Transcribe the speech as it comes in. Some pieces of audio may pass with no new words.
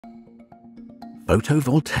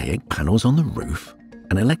Photovoltaic panels on the roof?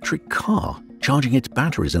 An electric car charging its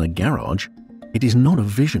batteries in a garage? It is not a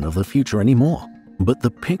vision of the future anymore, but the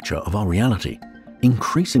picture of our reality,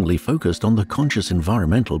 increasingly focused on the conscious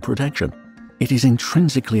environmental protection. It is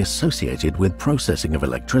intrinsically associated with processing of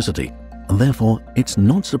electricity, and therefore it's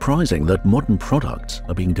not surprising that modern products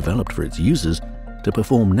are being developed for its users to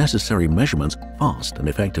perform necessary measurements fast and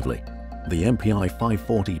effectively. The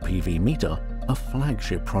MPI-540PV meter, a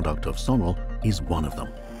flagship product of Sonel, is one of them.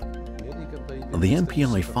 The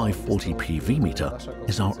MPI-540PV meter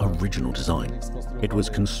is our original design. It was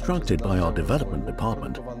constructed by our development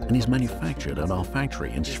department and is manufactured at our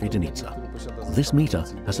factory in Świdnica. This meter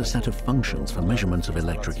has a set of functions for measurements of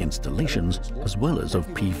electric installations as well as of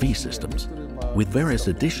PV systems. With various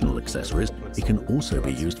additional accessories, it can also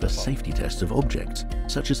be used for safety tests of objects,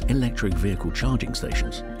 such as electric vehicle charging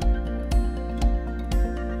stations.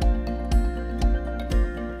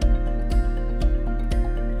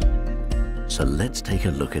 So let's take a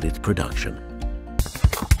look at its production.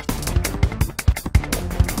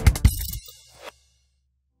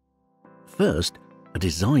 First, a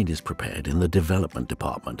design is prepared in the development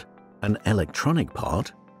department, an electronic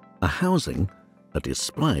part, a housing, a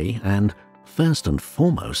display, and, first and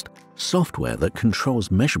foremost, software that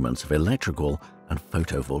controls measurements of electrical and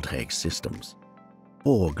photovoltaic systems.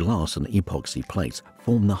 4 glass and epoxy plates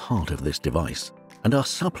form the heart of this device and are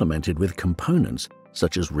supplemented with components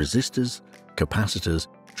such as resistors, capacitors,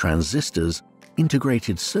 transistors,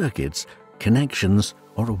 integrated circuits, connections,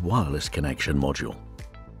 or a wireless connection module.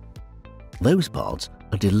 Those parts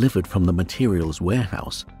are delivered from the materials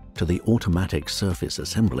warehouse to the automatic surface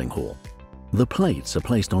assembling hall. The plates are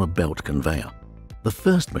placed on a belt conveyor. The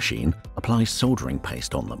first machine applies soldering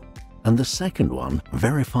paste on them, and the second one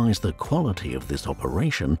verifies the quality of this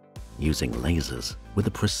operation using lasers with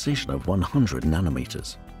a precision of 100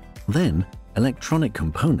 nanometers. Then, electronic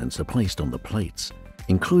components are placed on the plates,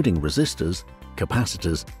 including resistors,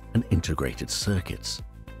 capacitors, and integrated circuits.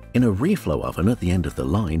 In a reflow oven at the end of the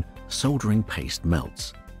line, soldering paste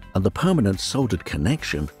melts, and the permanent soldered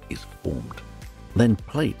connection is formed. Then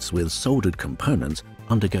plates with soldered components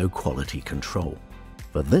undergo quality control.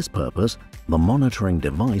 For this purpose, the monitoring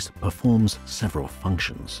device performs several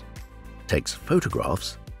functions. Takes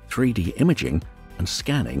photographs, 3D imaging, and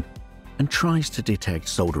scanning, and tries to detect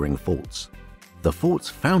soldering faults. The faults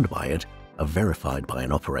found by it are verified by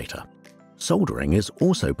an operator. Soldering is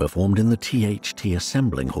also performed in the THT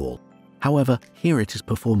assembling hall. However, here it is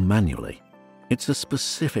performed manually. It's a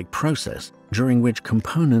specific process during which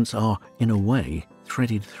components are, in a way,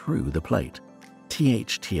 threaded through the plate.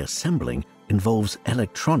 THT assembling involves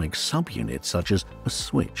electronic subunits such as a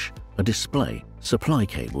switch, a display, supply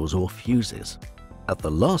cables, or fuses. At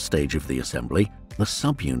the last stage of the assembly, the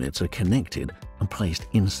subunits are connected and placed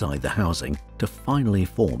inside the housing to finally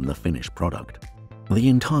form the finished product. The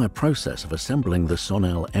entire process of assembling the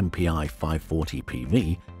Sonel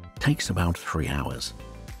MPI-540PV takes about 3 hours.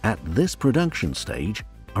 At this production stage,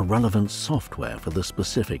 a relevant software for the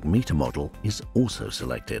specific meter model is also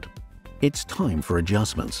selected. It's time for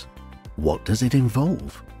adjustments. What does it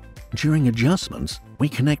involve? During adjustments, we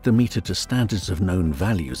connect the meter to standards of known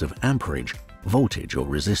values of amperage, voltage, or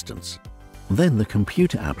resistance. Then the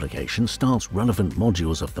computer application starts relevant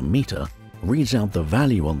modules of the meter, reads out the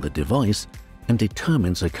value on the device, and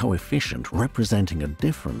determines a coefficient representing a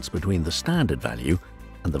difference between the standard value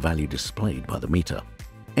and the value displayed by the meter.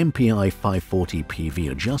 MPI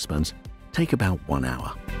 540PV adjustments take about 1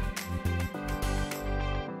 hour.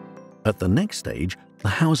 At the next stage, the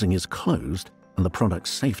housing is closed and the product's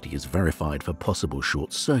safety is verified for possible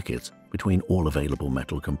short circuits between all available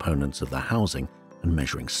metal components of the housing and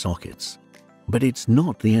measuring sockets. But it's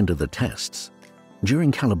not the end of the tests.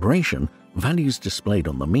 During calibration, values displayed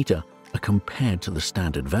on the meter are compared to the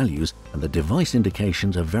standard values and the device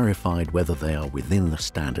indications are verified whether they are within the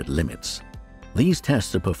standard limits. These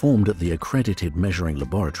tests are performed at the accredited measuring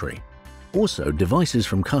laboratory. Also, devices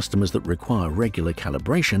from customers that require regular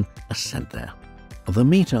calibration are sent there. The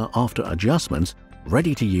meter, after adjustments,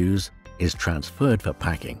 ready to use, is transferred for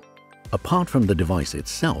packing. Apart from the device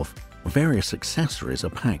itself, various accessories are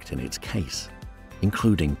packed in its case,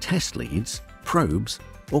 including test leads, probes,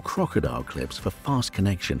 or crocodile clips for fast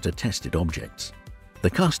connection to tested objects. The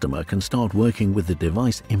customer can start working with the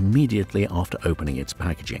device immediately after opening its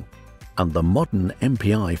packaging, and the modern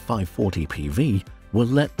MPI 540PV will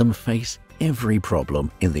let them face every problem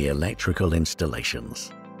in the electrical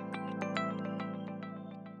installations.